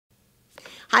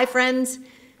Hi, friends.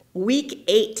 Week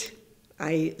 8.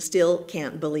 I still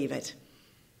can't believe it.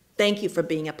 Thank you for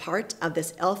being a part of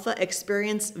this Alpha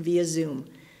experience via Zoom.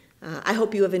 I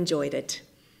hope you have enjoyed it.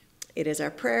 It is our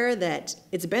prayer that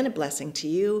it's been a blessing to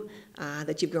you,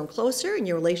 that you've grown closer in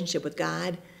your relationship with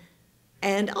God,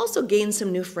 and also gained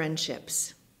some new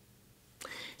friendships.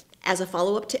 As a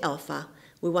follow-up to Alpha,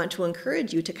 we want to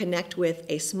encourage you to connect with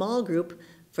a small group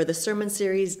for the sermon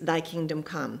series, Thy Kingdom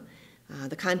Come.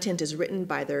 The content is written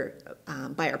by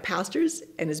our pastors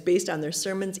and is based on their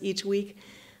sermons each week.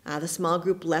 The small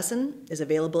group lesson is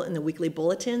available in the weekly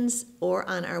bulletins or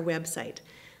on our website.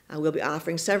 We'll be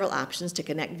offering several options to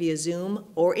connect via Zoom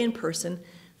or in person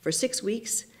for 6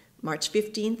 weeks, March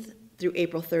 15th through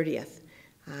April 30th.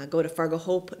 Go to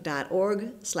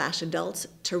fargohope.org/adults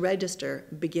to register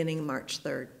beginning March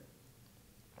 3rd.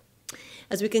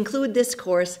 As we conclude this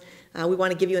course, we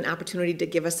want to give you an opportunity to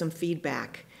give us some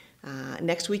feedback.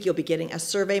 Next week, you'll be getting a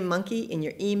Survey Monkey in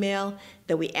your email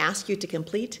that we ask you to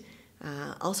complete.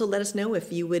 Also, let us know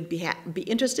if you would be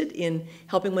interested in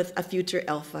helping with a future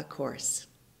Alpha course.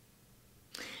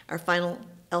 Our final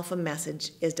Alpha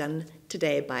message is done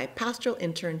today by pastoral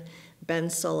intern Ben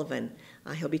Sullivan.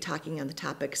 He'll be talking on the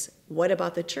topics, what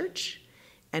about the church,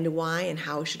 and why and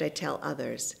how should I tell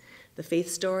others? The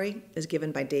faith story is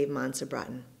given by Dave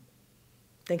Monsobrotten.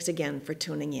 Thanks again for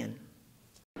tuning in.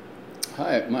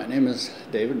 Hi, my name is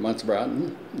David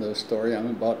Monsobrotten. The story I'm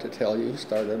about to tell you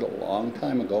started a long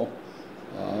time ago,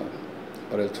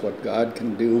 but it's what God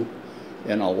can do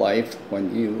in a life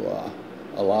when you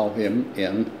allow Him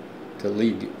in to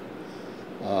lead you.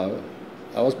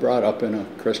 I was brought up in a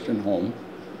Christian home.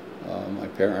 My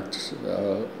parents,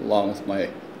 along with my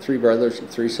 3 brothers and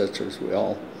 3 sisters, we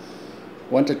all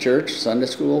went to church, Sunday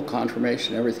school,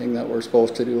 confirmation, everything that we're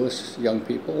supposed to do as young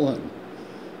people.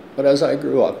 But as I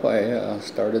grew up, I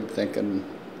started thinking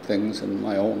things in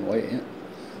my own way.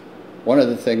 One of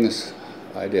the things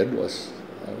I did was,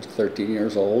 I was 13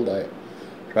 years old, I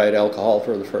tried alcohol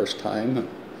for the first time and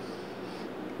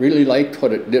really liked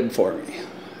what it did for me.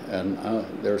 And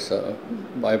there's a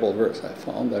Bible verse I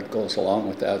found that goes along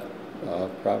with that.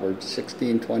 Proverbs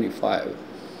 16:25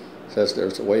 says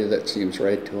there's a way that seems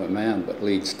right to a man but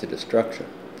leads to destruction.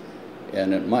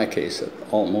 And in my case, it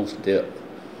almost did.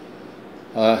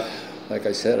 Like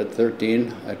I said, at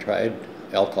 13, I tried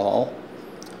alcohol,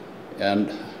 and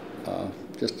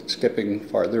just skipping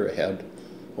farther ahead,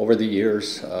 over the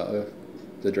years,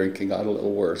 the drinking got a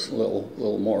little worse, a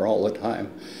little more all the time.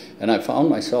 And I found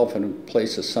myself in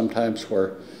places sometimes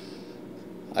where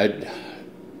I'd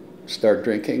start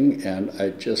drinking and I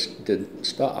just didn't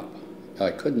stop.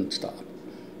 I couldn't stop.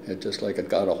 It just like it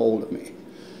got a hold of me.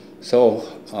 So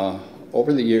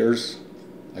over the years,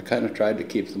 I kind of tried to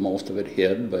keep the most of it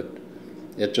hid, but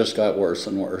it just got worse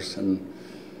and worse. And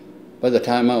by the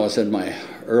time I was in my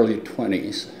early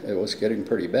 20s, it was getting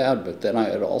pretty bad. But then I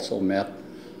had also met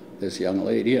this young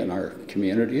lady in our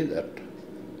community that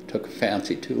took a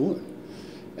fancy to, and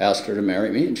asked her to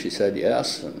marry me, and she said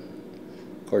yes. And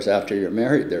of course, after you're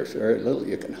married, there's very little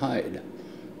you can hide.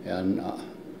 And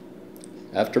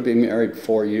after being married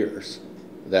 4 years,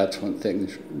 that's when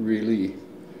things really,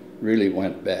 really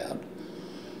went bad.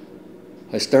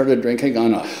 I started drinking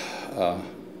on a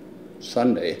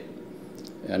Sunday,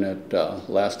 and it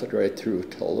lasted right through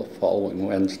till the following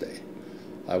Wednesday.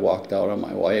 I walked out on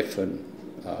my wife, and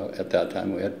at that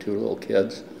time we had 2 little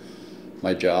kids,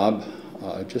 my job,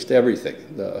 just everything.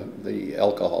 The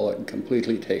alcohol had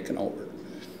completely taken over.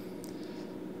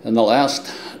 And the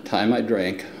last time I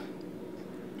drank,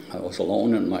 I was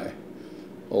alone in my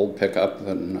old pickup,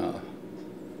 and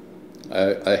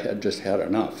I had just had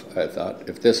enough. I thought,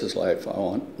 if this is life, I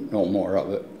want no more of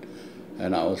it.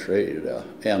 And I was ready to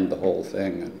end the whole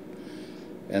thing.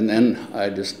 And then I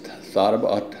just thought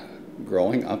about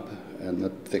growing up and the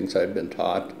things I'd been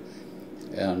taught.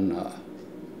 And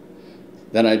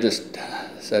then I just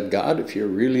said, God, if you're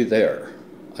really there,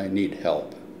 I need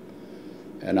help.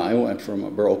 And I went from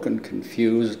a broken,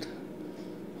 confused,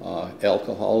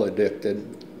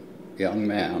 alcohol-addicted young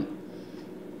man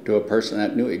to a person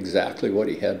that knew exactly what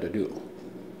he had to do.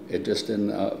 It just, in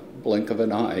the blink of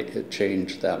an eye, it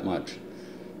changed that much.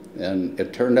 And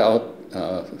it turned out,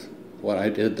 when I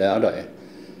did that,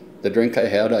 the drink I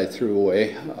had, I threw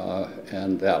away,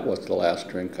 and that was the last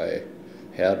drink I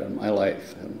had in my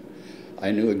life. And I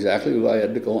knew exactly who I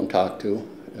had to go and talk to.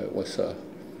 It was a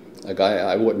guy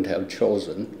I wouldn't have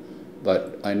chosen,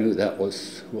 but I knew that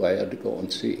was who I had to go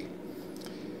and see.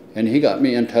 And he got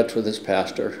me in touch with his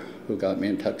pastor, who got me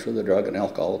in touch with a drug and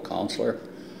alcohol counselor,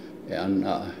 and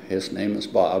his name is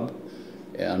Bob,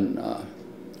 and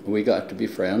we got to be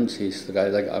friends. He's the guy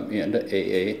that got me into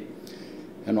AA,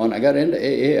 And when I got into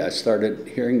AA, I started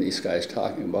hearing these guys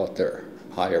talking about their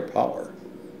higher power.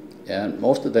 And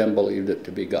most of them believed it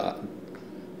to be God.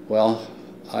 Well,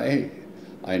 I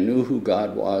knew who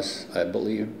God was. I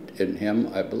believed in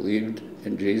him. I believed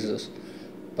in Jesus.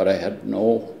 But I had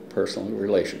no personal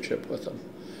relationship with him.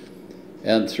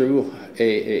 And through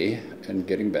AA and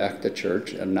getting back to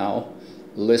church and now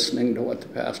listening to what the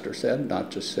pastor said, not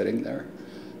just sitting there,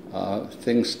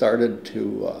 things started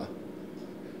to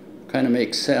kind of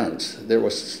make sense. There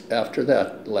was, after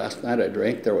that last night I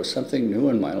drank, there was something new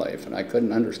in my life, and I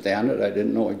couldn't understand it. I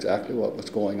didn't know exactly what was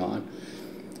going on.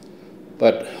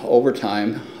 But over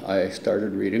time, I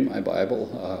started reading my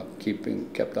Bible,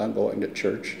 kept on going to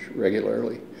church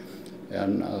regularly,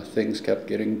 and things kept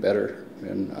getting better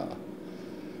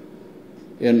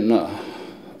in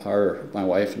my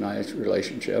wife and I's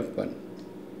relationship. And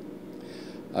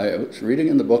I was reading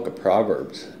in the book of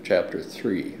Proverbs, chapter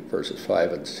 3, verses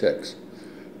 5 and 6,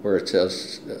 where it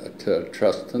says to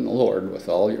trust in the Lord with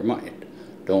all your might.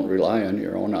 Don't rely on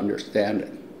your own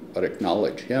understanding, but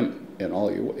acknowledge him in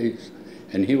all your ways,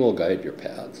 and he will guide your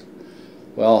paths.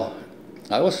 Well,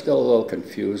 I was still a little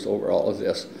confused over all of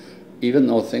this, even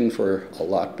though things were a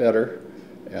lot better.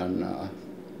 And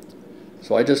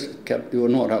so I just kept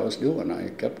doing what I was doing. I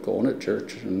kept going to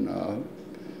church, and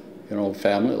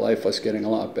family life was getting a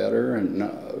lot better. And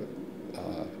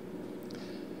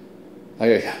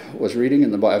I was reading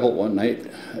in the Bible one night.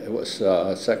 It was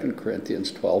 2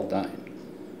 Corinthians 12:9.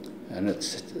 And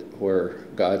it's where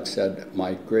God said,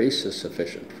 "My grace is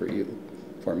sufficient for you,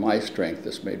 for my strength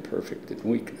is made perfect in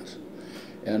weakness."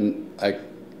 And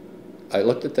I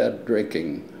looked at that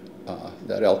drinking,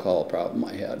 that alcohol problem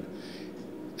I had,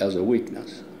 as a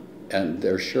weakness. And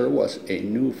there sure was a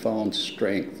newfound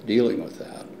strength dealing with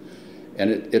that. And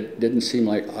it didn't seem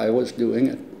like I was doing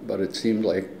it, but it seemed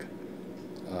like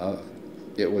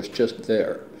it was just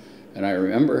there. And I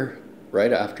remember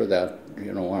right after that,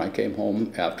 when I came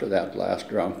home after that last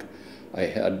drunk, I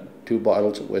had 2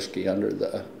 bottles of whiskey under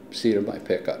the seat of my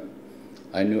pickup.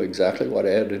 I knew exactly what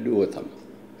I had to do with them.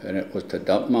 And it was to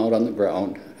dump them out on the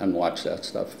ground and watch that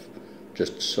stuff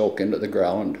just soak into the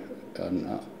ground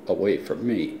and away from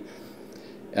me.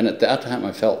 And at that time,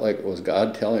 I felt like it was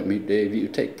God telling me, "Dave, you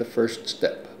take the first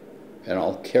step, and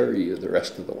I'll carry you the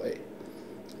rest of the way."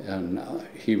 And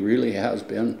he really has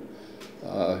been.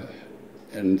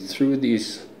 And through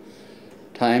these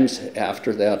times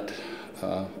after that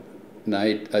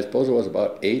night, I suppose it was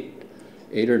about 8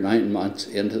 or 9 months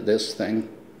into this thing,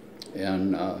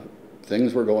 and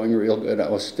things were going real good. I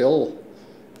was still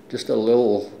just a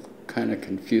little kind of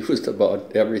confused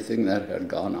about everything that had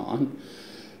gone on.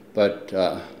 But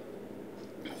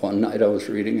one night I was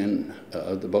reading in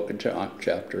the book of John,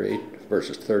 chapter 8,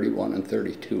 verses 31 and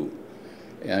 32.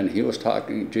 And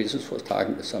Jesus was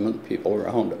talking to some of the people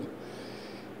around him.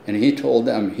 And he told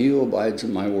them, "He who abides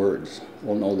in my words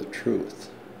will know the truth,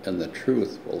 and the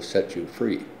truth will set you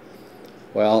free."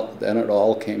 Well, then it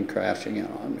all came crashing in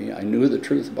on me. I knew the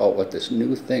truth about what this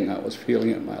new thing I was feeling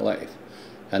in my life,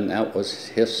 and that was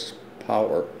his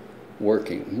power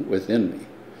working within me.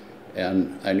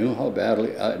 And I knew how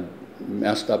badly I'd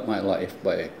messed up my life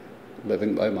by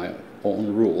living by my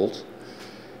own rules,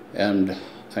 and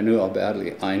I knew how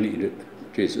badly I needed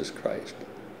Jesus Christ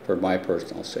for my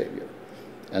personal Savior.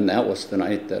 And that was the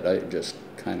night that I just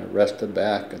kind of rested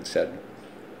back and said,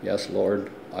 "Yes, Lord,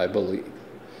 I believe."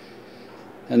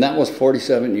 And that was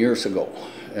 47 years ago,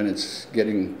 and it's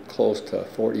getting close to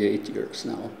 48 years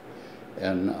now.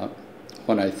 And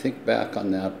when I think back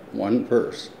on that one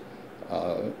verse,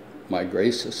 "My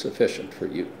grace is sufficient for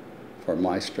you, for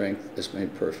my strength is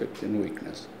made perfect in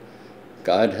weakness."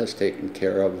 God has taken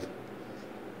care of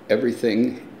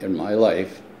everything in my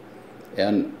life.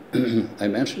 And I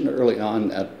mentioned early on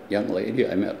that young lady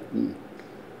I met in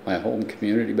my home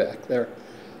community back there.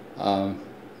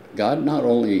 God not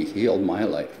only healed my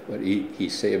life, but he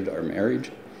saved our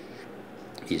marriage,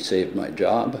 he saved my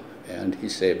job, and he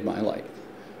saved my life.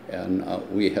 And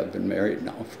we have been married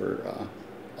now for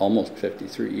almost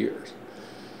 53 years.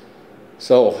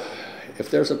 So if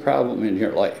there's a problem in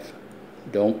your life,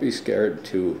 don't be scared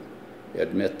to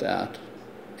admit that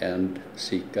and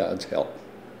seek God's help,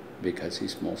 because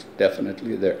he's most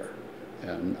definitely there.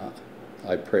 And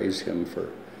I praise him for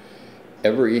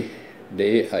every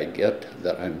day I get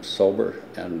that I'm sober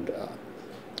and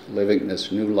living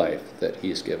this new life that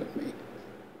he's given me.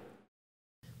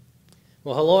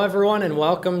 Well, hello everyone, and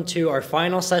welcome to our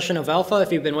final session of Alpha.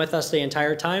 If you've been with us the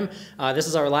entire time, this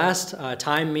is our last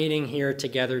time meeting here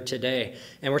together today.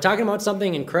 And we're talking about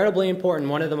something incredibly important,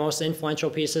 one of the most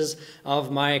influential pieces of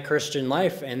my Christian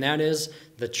life, and that is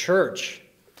the church.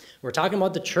 We're talking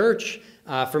about the church.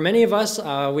 For many of us,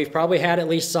 we've probably had at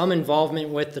least some involvement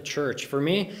with the church. For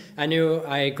me,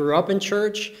 I grew up in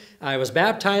church. I was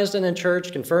baptized in a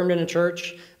church, confirmed in a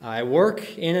church. I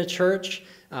work in a church.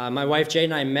 My wife Jade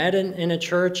and I met in a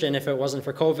church, and if it wasn't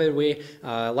for COVID, we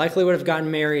likely would have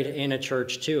gotten married in a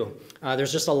church too.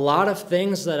 There's just a lot of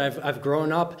things that I've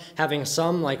grown up having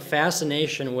some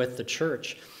fascination with the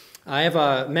church. I have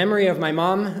a memory of my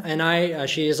mom and I.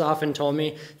 She has often told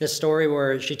me this story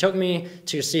where she took me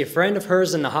to see a friend of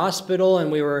hers in the hospital,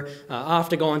 and we were off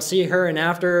to go and see her. And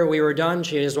after we were done,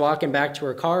 she was walking back to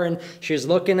her car, and she was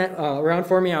looking around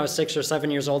for me. I was 6 or 7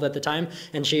 years old at the time,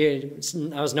 and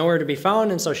I was nowhere to be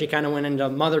found. And so she kind of went into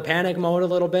mother panic mode a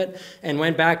little bit and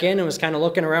went back in and was kind of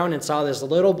looking around and saw this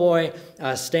little boy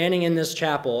standing in this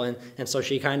chapel. And so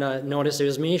she kind of noticed it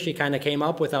was me. She kind of came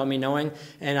up without me knowing,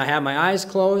 and I had my eyes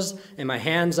closed and my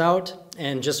hands out,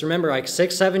 and just remember,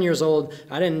 6, 7 years old,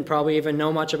 I didn't probably even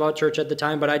know much about church at the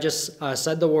time, but I just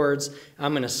said the words,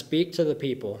 "I'm going to speak to the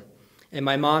people." And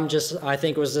my mom I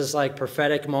think it was this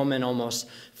prophetic moment almost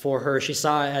for her. She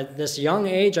saw at this young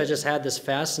age, I just had this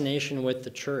fascination with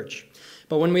the church.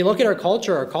 But when we look at our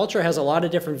culture has a lot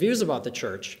of different views about the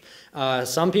church.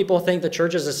 Some people think the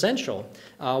church is essential,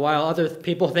 while other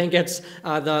people think it's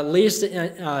the least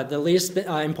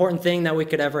important thing that we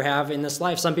could ever have in this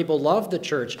life. Some people love the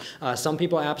church. Some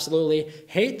people absolutely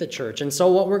hate the church. And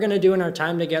so what we're going to do in our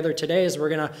time together today is we're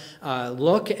going to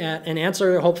look at and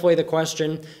answer hopefully the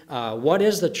question, what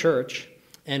is the church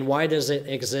and why does it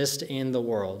exist in the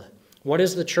world? What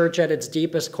is the church at its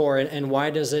deepest core, and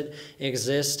why does it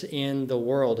exist in the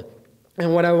world?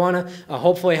 And what I want to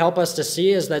hopefully help us to see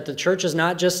is that the church is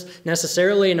not just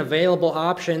necessarily an available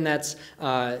option that's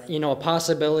a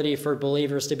possibility for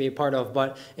believers to be a part of,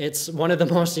 but it's one of the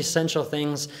most essential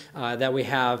things that we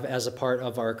have as a part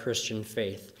of our Christian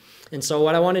faith. And so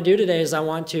what I want to do today is I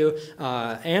want to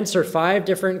answer 5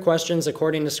 different questions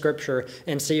according to Scripture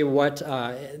and see what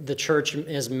the church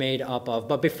is made up of.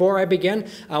 But before I begin,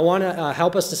 I want to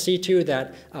help us to see too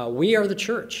that we are the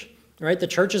church, right? The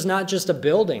church is not just a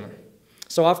building.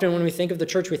 So often when we think of the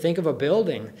church, we think of a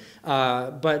building,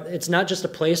 but it's not just a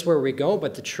place where we go,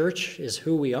 but the church is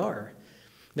who we are.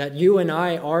 That you and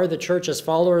I are the church. As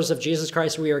followers of Jesus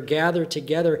Christ, we are gathered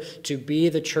together to be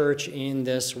the church in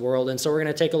this world. And so we're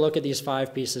going to take a look at these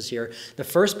 5 pieces here. The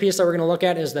first piece that we're going to look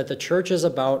at is that the church is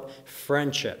about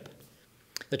friendship.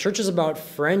 The church is about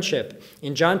friendship.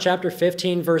 In John chapter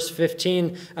 15, verse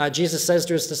 15, Jesus says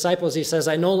to his disciples, he says,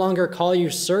 "I no longer call you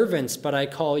servants, but I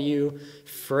call you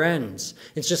friends."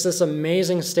 It's just this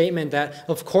amazing statement that,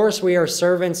 of course, we are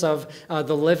servants of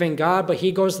the living God, but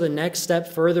he goes the next step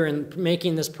further in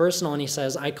making this personal, and he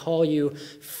says, "I call you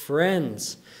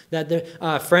friends." That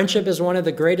the friendship is one of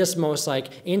the greatest, most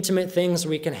intimate things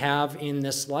we can have in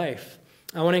this life.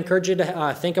 I want to encourage you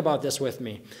to think about this with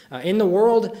me. In the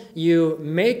world, you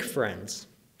make friends.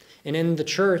 And in the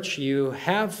church, you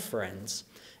have friends.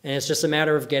 And it's just a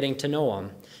matter of getting to know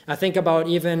them. I think about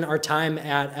even our time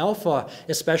at Alpha,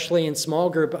 especially in small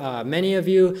group. Many of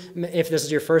you, if this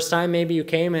is your first time, maybe you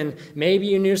came and maybe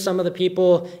you knew some of the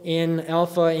people in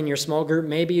Alpha in your small group.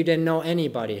 Maybe you didn't know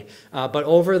anybody. But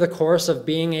over the course of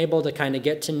being able to kind of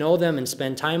get to know them and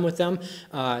spend time with them,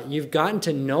 you've gotten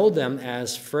to know them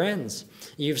as friends.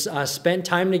 You've spent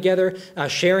time together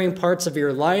sharing parts of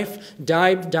your life,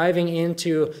 diving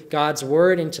into God's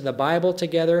Word, into the Bible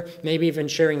together, maybe even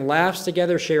sharing laughs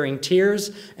together, sharing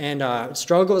tears and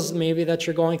struggles maybe that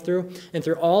you're going through. And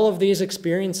through all of these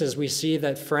experiences, we see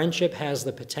that friendship has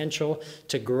the potential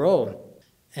to grow.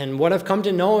 And what I've come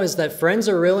to know is that friends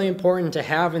are really important to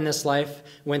have in this life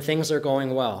when things are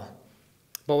going well.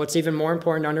 But what's even more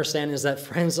important to understand is that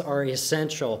friends are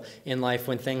essential in life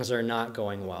when things are not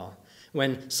going well.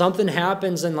 When something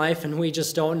happens in life and we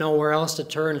just don't know where else to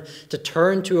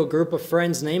turn to a group of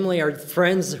friends, namely our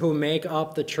friends who make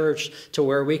up the church, to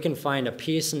where we can find a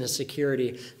peace and a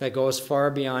security that goes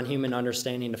far beyond human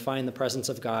understanding, to find the presence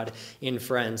of God in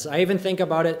friends. I even think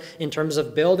about it in terms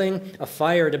of building a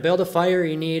fire. To build a fire,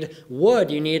 you need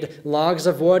wood. You need logs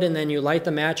of wood, and then you light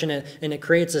the match, and it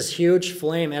creates this huge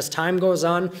flame. As time goes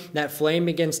on, that flame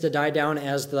begins to die down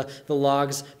as the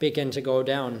logs begin to go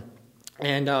down.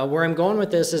 And where I'm going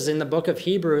with this is in the book of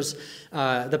Hebrews,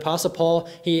 the Apostle Paul,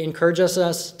 he encourages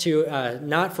us to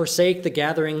not forsake the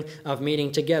gathering of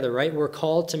meeting together, right? We're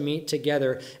called to meet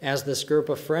together as this group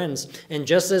of friends. And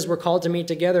just as we're called to meet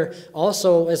together,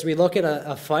 also as we look at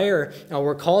a fire,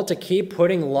 we're called to keep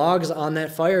putting logs on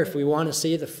that fire if we want to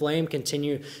see the flame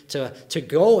continue to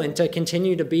go and to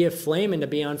continue to be a flame and to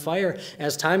be on fire.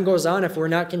 As time goes on, if we're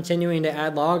not continuing to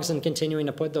add logs and continuing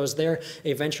to put those there,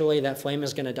 eventually that flame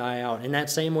is going to die out. And In that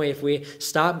same way, if we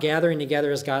stop gathering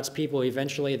together as God's people,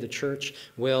 eventually the church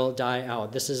will die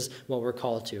out. This is what we're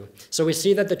called to. So we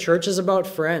see that the church is about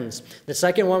friends. The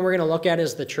second one we're going to look at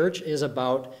is the church is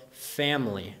about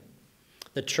family.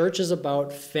 The church is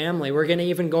about family. We're going to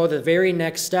even go the very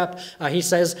next step. He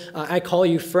says, I call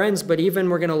you friends, but even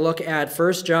we're going to look at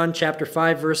 1 John chapter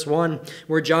 5, verse 1,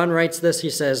 where John writes this. He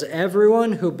says,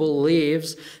 everyone who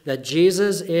believes that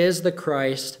Jesus is the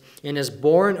Christ and is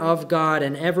born of God,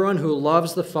 and everyone who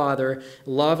loves the Father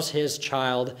loves his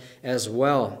child as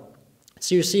well.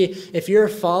 So you see, if you're a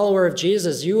follower of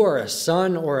Jesus, you are a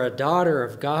son or a daughter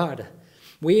of God.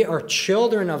 We are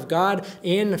children of God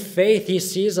in faith. He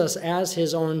sees us as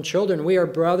his own children. We are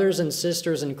brothers and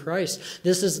sisters in Christ.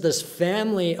 This is this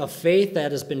family of faith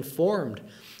that has been formed.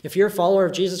 If you're a follower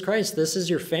of Jesus Christ, this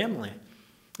is your family.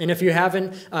 And if you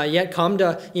haven't yet come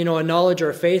to, a knowledge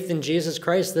or faith in Jesus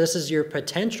Christ, this is your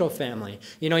potential family.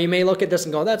 You may look at this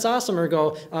and go, that's awesome, or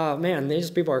go, oh, man,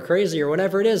 these people are crazy, or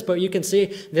whatever it is. But you can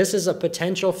see this is a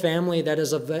potential family that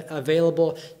is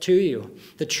available to you.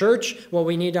 The church, what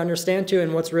we need to understand too,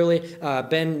 and what's really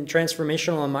been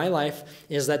transformational in my life,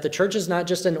 is that the church is not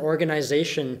just an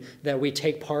organization that we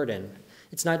take part in.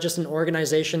 It's not just an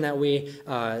organization that we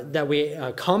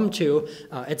come to.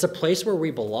 It's a place where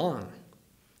we belong.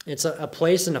 It's a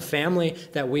place and a family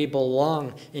that we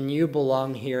belong, and you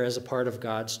belong here as a part of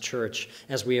God's church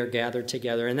as we are gathered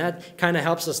together. And that kind of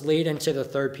helps us lead into the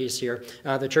third piece here.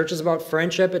 The church is about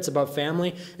friendship, it's about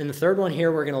family. And the third one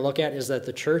here we're going to look at is that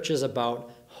the church is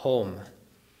about home.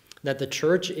 That the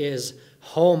church is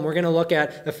home. We're going to look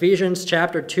at Ephesians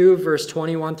chapter 2, verse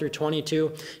 21 through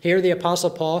 22. Here the Apostle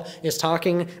Paul is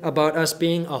talking about us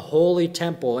being a holy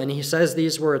temple, and he says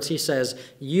these words. He says,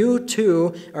 you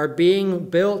too are being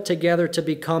built together to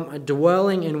become a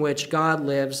dwelling in which God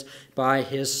lives by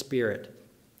his Spirit.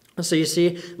 So you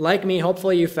see, like me,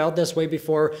 hopefully you felt this way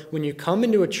before. When you come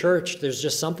into a church, there's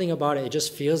just something about it. It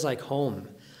just feels like home.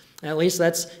 At least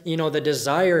that's, the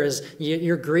desire is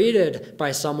you're greeted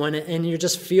by someone and you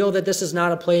just feel that this is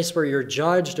not a place where you're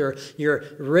judged or you're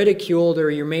ridiculed or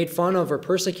you're made fun of or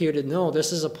persecuted. No,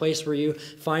 this is a place where you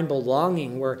find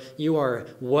belonging, where you are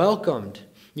welcomed.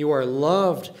 You are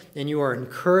loved and you are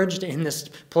encouraged in this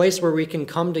place where we can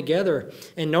come together.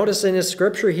 And notice in his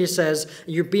scripture, he says,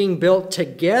 you're being built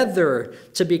together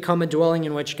to become a dwelling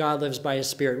in which God lives by his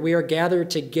Spirit. We are gathered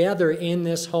together in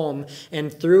this home, and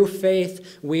through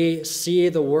faith, we see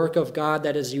the work of God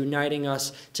that is uniting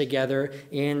us together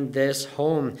in this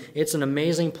home. It's an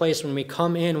amazing place. When we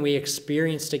come in, we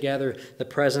experience together the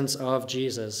presence of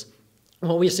Jesus.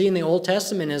 What we see in the Old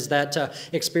Testament is that to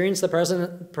experience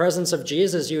the presence of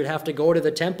Jesus, you would have to go to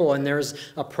the temple, and there's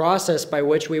a process by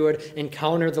which we would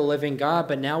encounter the living God.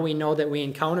 But now we know that we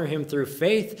encounter him through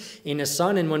faith in his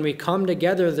Son, and when we come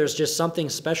together, there's just something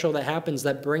special that happens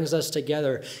that brings us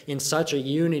together in such a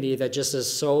unity that just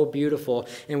is so beautiful,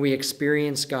 and we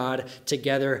experience God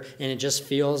together, and it just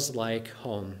feels like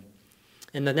home.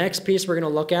 And the next piece we're going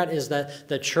to look at is that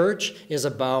the church is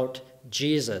about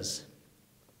Jesus.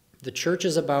 The church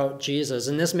is about Jesus,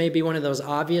 and this may be one of those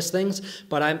obvious things,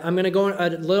 but I'm going to go in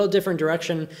a little different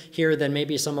direction here than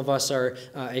maybe some of us are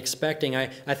expecting. I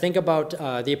think about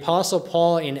the Apostle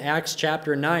Paul in Acts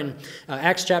chapter 9.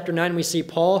 Acts chapter 9, we see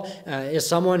Paul is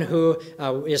someone who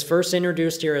is first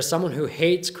introduced here as someone who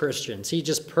hates Christians. He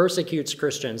just persecutes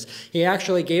Christians. He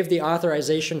actually gave the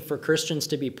authorization for Christians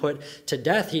to be put to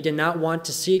death. He did not want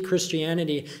to see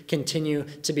Christianity continue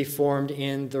to be formed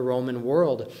in the Roman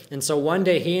world. And so one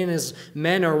day he and his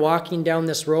men are walking down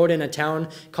this road in a town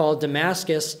called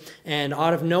Damascus, and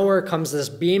out of nowhere comes this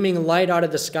beaming light out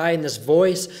of the sky, and this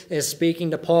voice is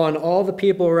speaking to Paul, and all the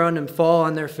people around him fall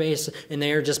on their face, and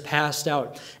they are just passed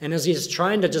out. And as he's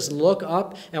trying to just look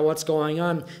up at what's going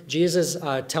on, Jesus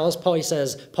tells Paul, he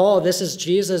says, Paul, this is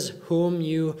Jesus whom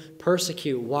you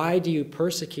persecute. Why do you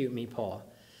persecute me, Paul?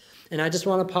 And I just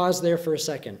want to pause there for a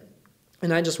second.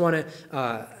 And I just want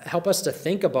to help us to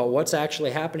think about what's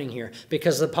actually happening here.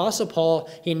 Because the Apostle Paul,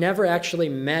 he never actually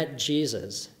met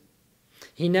Jesus.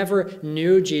 He never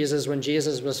knew Jesus when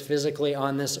Jesus was physically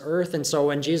on this earth. And so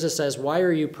when Jesus says, why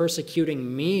are you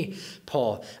persecuting me,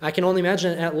 Paul? I can only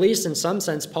imagine, at least in some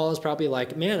sense, Paul is probably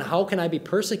like, man, how can I be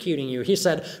persecuting you? He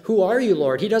said, who are you,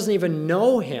 Lord? He doesn't even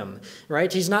know him,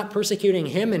 right? He's not persecuting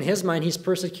him in his mind. He's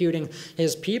persecuting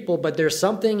his people. But there's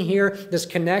something here, this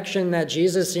connection that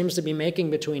Jesus seems to be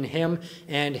making between him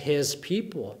and his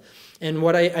people. And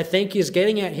what I think he's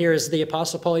getting at here is the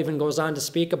Apostle Paul even goes on to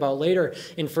speak about later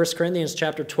in 1 Corinthians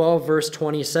chapter 12, verse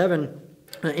 27.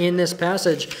 In this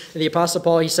passage, the Apostle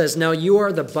Paul, he says, now you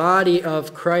are the body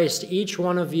of Christ. Each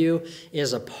one of you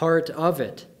is a part of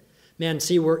it. Man,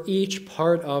 see, we're each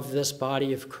part of this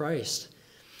body of Christ.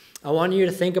 I want you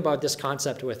to think about this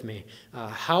concept with me.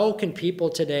 How can people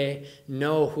today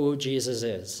know who Jesus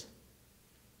is?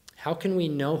 How can we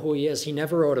know who he is? He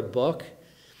never wrote a book.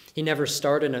 He never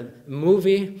starred in a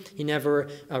movie. He never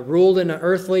ruled in an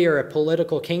earthly or a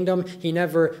political kingdom. He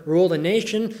never ruled a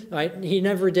nation. Right? He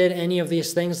never did any of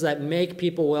these things that make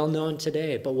people well known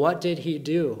today. But what did he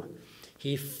do?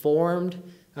 He formed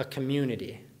a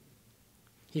community.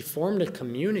 He formed a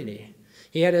community.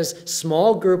 He had his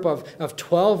small group of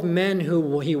 12 men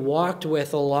who he walked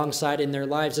with alongside in their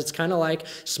lives. It's kind of like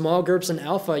small groups in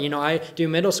Alpha. You know, I do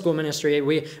middle school ministry.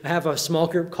 We have a small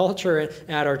group culture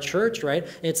at our church, right?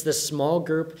 It's the small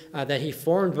group that he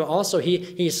formed, but also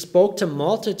he spoke to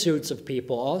multitudes of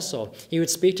people also. He would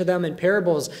speak to them in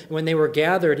parables when they were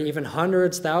gathered, even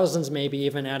hundreds, thousands, maybe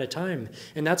even at a time.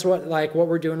 And that's what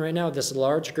we're doing right now, this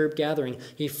large group gathering.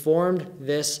 He formed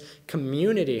this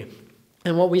community.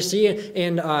 And what we see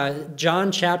in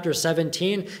John chapter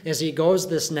 17 is he goes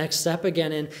this next step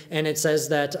again, and it says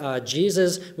that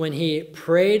Jesus, when he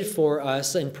prayed for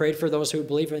us and prayed for those who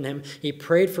believe in him, he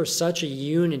prayed for such a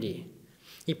unity.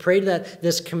 He prayed that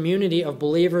this community of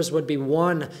believers would be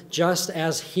one, just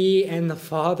as he and the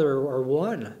Father are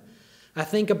one. I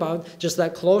think about just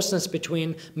that closeness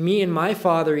between me and my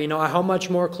Father, you know, how much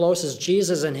more close is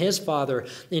Jesus and his Father.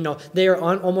 You know, they are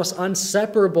almost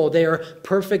inseparable. They are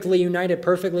perfectly united,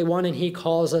 perfectly one, and he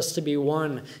calls us to be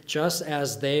one, just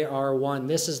as they are one.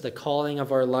 This is the calling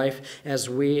of our life as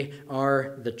we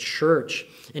are the church.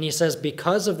 And he says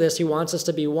because of this, he wants us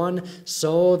to be one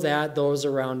so that those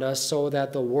around us, so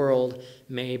that the world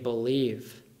may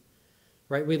believe.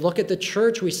 Right? We look at the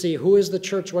church, we see who is the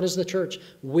church? What is the church?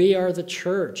 We are the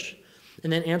church.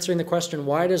 And then answering the question,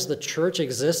 why does the church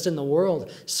exist in the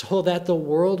world? So that the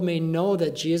world may know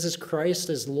that Jesus Christ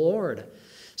is Lord.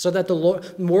 So that the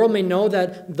world may know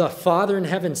that the Father in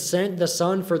heaven sent the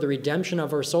Son for the redemption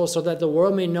of our souls. So that the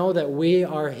world may know that we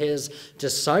are his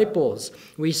disciples.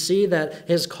 We see that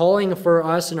his calling for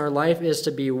us in our life is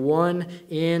to be one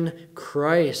in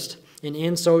Christ. And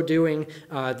in so doing,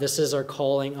 this is our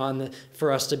calling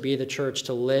for us to be the church,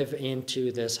 to live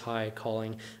into this high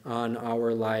calling on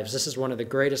our lives. This is one of the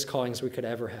greatest callings we could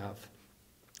ever have.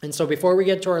 And so before we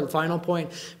get to our final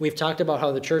point, we've talked about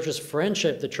how the church is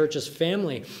friendship, the church is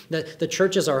family, that the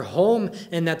church is our home,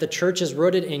 and that the church is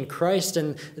rooted in Christ.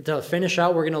 And to finish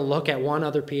out, we're going to look at one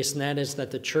other piece, and that is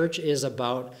that the church is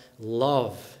about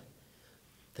love.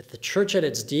 That the church at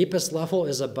its deepest level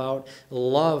is about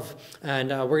love.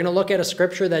 And we're going to look at a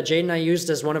scripture that Jade and I used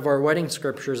as one of our wedding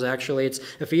scriptures, actually. It's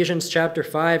Ephesians chapter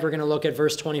 5. We're going to look at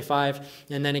verse 25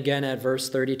 and then again at verse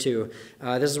 32.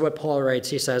 This is what Paul writes.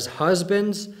 He says,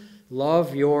 "Husbands,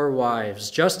 love your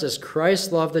wives, just as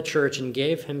Christ loved the church and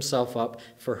gave himself up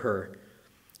for her."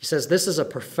 He says, this is a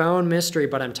profound mystery,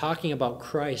 but I'm talking about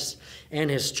Christ and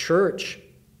his church.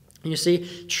 You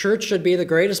see, church should be the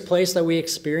greatest place that we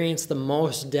experience the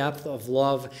most depth of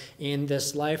love in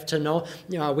this life. To know,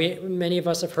 many of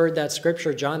us have heard that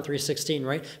scripture, John 3:16,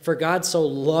 right? For God so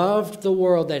loved the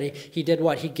world that he did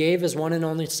what? He gave his one and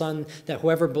only Son, that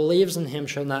whoever believes in him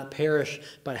shall not perish,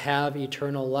 but have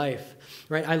eternal life.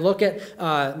 Right? I look at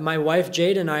my wife,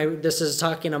 Jade, and I, this is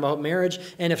talking about marriage,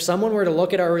 and if someone were to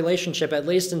look at our relationship, at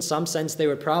least in some sense, they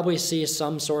would probably see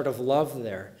some sort of love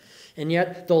there. And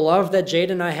yet, the love that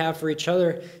Jade and I have for each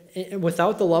other,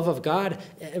 without the love of God,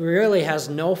 it really has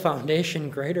no foundation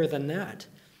greater than that,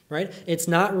 right? It's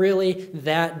not really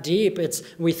that deep.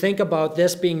 We think about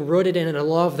this being rooted in a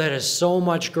love that is so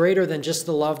much greater than just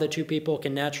the love that two people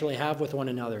can naturally have with one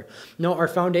another. No, our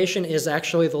foundation is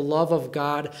actually the love of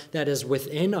God that is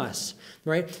within us,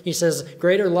 right? He says,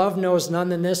 greater love knows none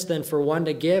than this, than for one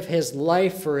to give his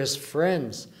life for his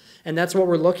friends. And that's what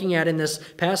we're looking at in this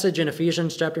passage in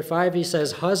Ephesians chapter 5. He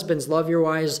says, husbands, love your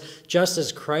wives just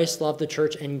as Christ loved the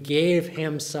church and gave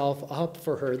himself up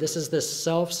for her. This is this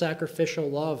self-sacrificial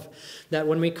love that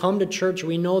when we come to church,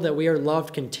 we know that we are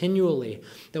loved continually,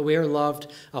 that we are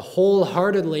loved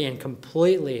wholeheartedly and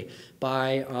completely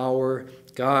by our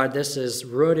God. This is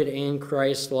rooted in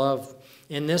Christ's love.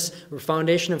 And this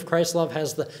foundation of Christ's love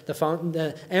has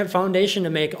the foundation to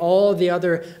make all the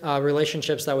other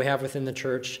relationships that we have within the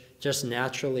church just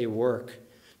naturally work.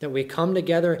 That we come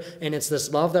together, and it's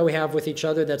this love that we have with each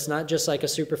other that's not just like a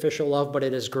superficial love, but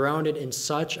it is grounded in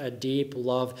such a deep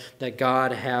love that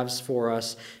God has for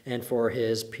us and for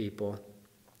his people.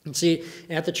 And see,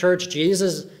 at the church,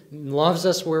 Jesus loves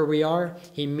us where we are.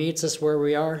 He meets us where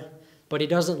we are, but he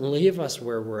doesn't leave us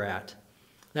where we're at.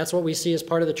 That's what we see as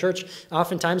part of the church.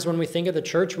 Oftentimes when we think of the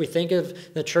church, we think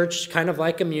of the church kind of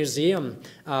like a museum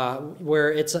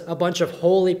where it's a bunch of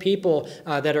holy people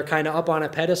that are kind of up on a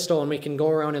pedestal, and we can go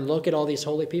around and look at all these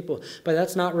holy people. But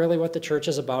that's not really what the church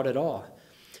is about at all.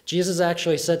 Jesus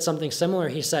actually said something similar.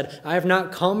 He said, I have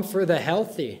not come for the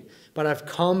healthy, but I've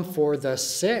come for the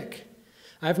sick.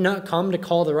 I've not come to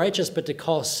call the righteous, but to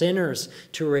call sinners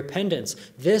to repentance.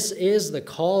 This is the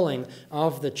calling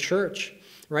of the church.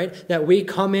 Right? That we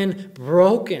come in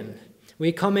broken.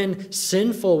 We come in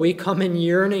sinful. We come in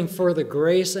yearning for the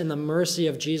grace and the mercy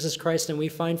of Jesus Christ, and we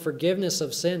find forgiveness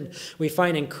of sin. We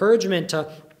find encouragement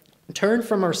to turn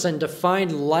from our sin, to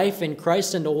find life in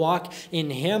Christ and to walk in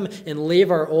Him and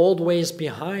leave our old ways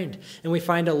behind. And we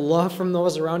find a love from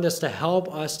those around us to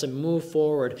help us to move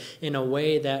forward in a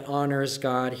way that honors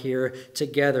God here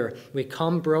together. We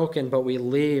come broken, but we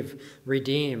leave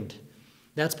redeemed.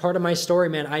 That's part of my story,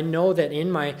 man. I know that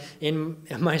in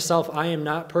myself, I am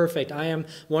not perfect. I am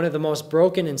one of the most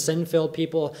broken and sin-filled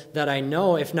people that I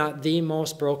know, if not the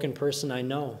most broken person I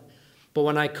know. But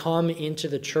when I come into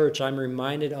the church, I'm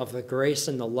reminded of the grace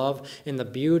and the love and the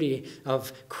beauty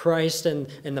of Christ and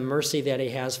the mercy that He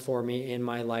has for me in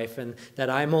my life, and that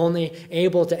I'm only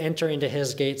able to enter into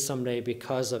His gates someday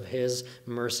because of His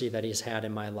mercy that He's had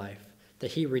in my life.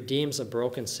 That He redeems a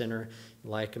broken sinner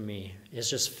like me.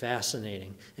 It's just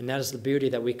fascinating. And that is the beauty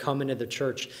that we come into the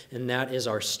church, and that is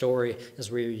our story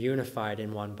as we are unified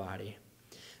in one body.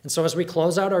 And so as we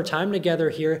close out our time together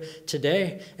here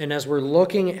today, and as we're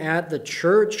looking at the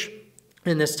church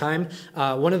in this time,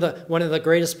 one of the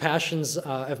greatest passions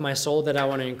of my soul that I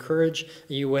want to encourage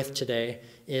you with today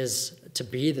is to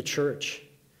be the church.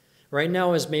 Right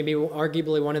now is maybe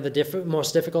arguably one of the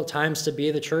most difficult times to be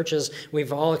the church, as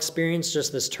we've all experienced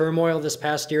just this turmoil this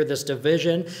past year, this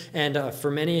division, and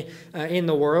for many in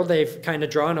the world, they've kind of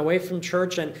drawn away from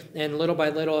church and little by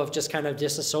little have just kind of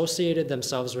disassociated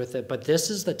themselves with it. But this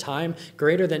is the time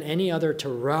greater than any other to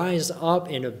rise up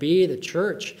and to be the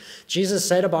church. Jesus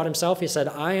said about Himself, He said,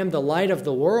 I am the light of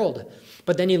the world.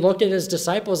 But then He looked at His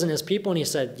disciples and His people and He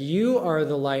said, you are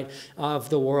the light of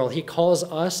the world. He calls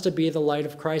us to be the light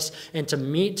of Christ and to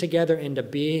meet together and to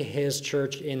be His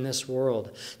church in this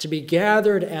world. To be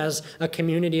gathered as a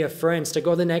community of friends, to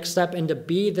go the next step and to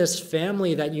be this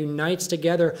family that unites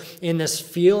together in this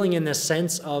feeling, in this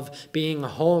sense of being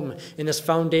home. And this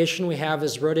foundation we have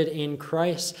is rooted in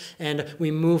Christ. And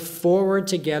we move forward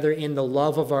together in the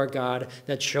love of our God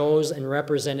that shows and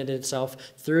represented itself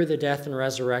through the death and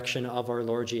resurrection of our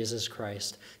Lord Jesus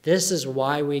Christ. This is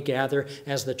why we gather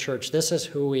as the church. This is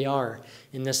who we are,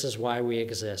 and this is why we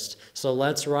exist. So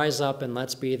let's rise up and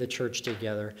let's be the church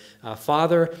together.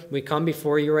 Father, we come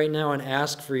before you right now and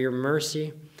ask for your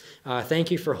mercy. Thank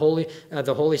you for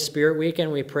the Holy Spirit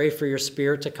weekend. We pray for your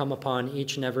Spirit to come upon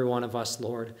each and every one of us,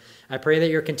 Lord. I pray that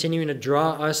you're continuing to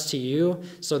draw us to you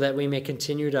so that we may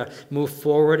continue to move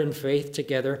forward in faith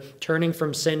together, turning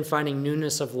from sin, finding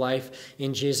newness of life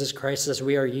in Jesus Christ as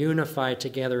we are unified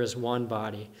together as one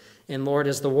body. And Lord,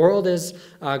 as the world is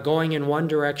going in one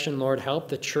direction, Lord, help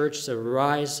the church to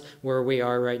rise where we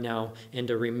are right now and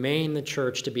to remain the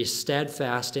church, to be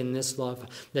steadfast in this love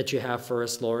that you have for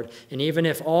us, Lord. And even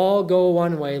if all go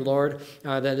one way, Lord,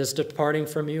 that is departing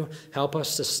from you, help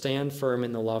us to stand firm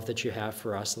in the love that you have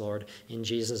for us, Lord. In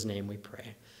Jesus' name we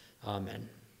pray. Amen.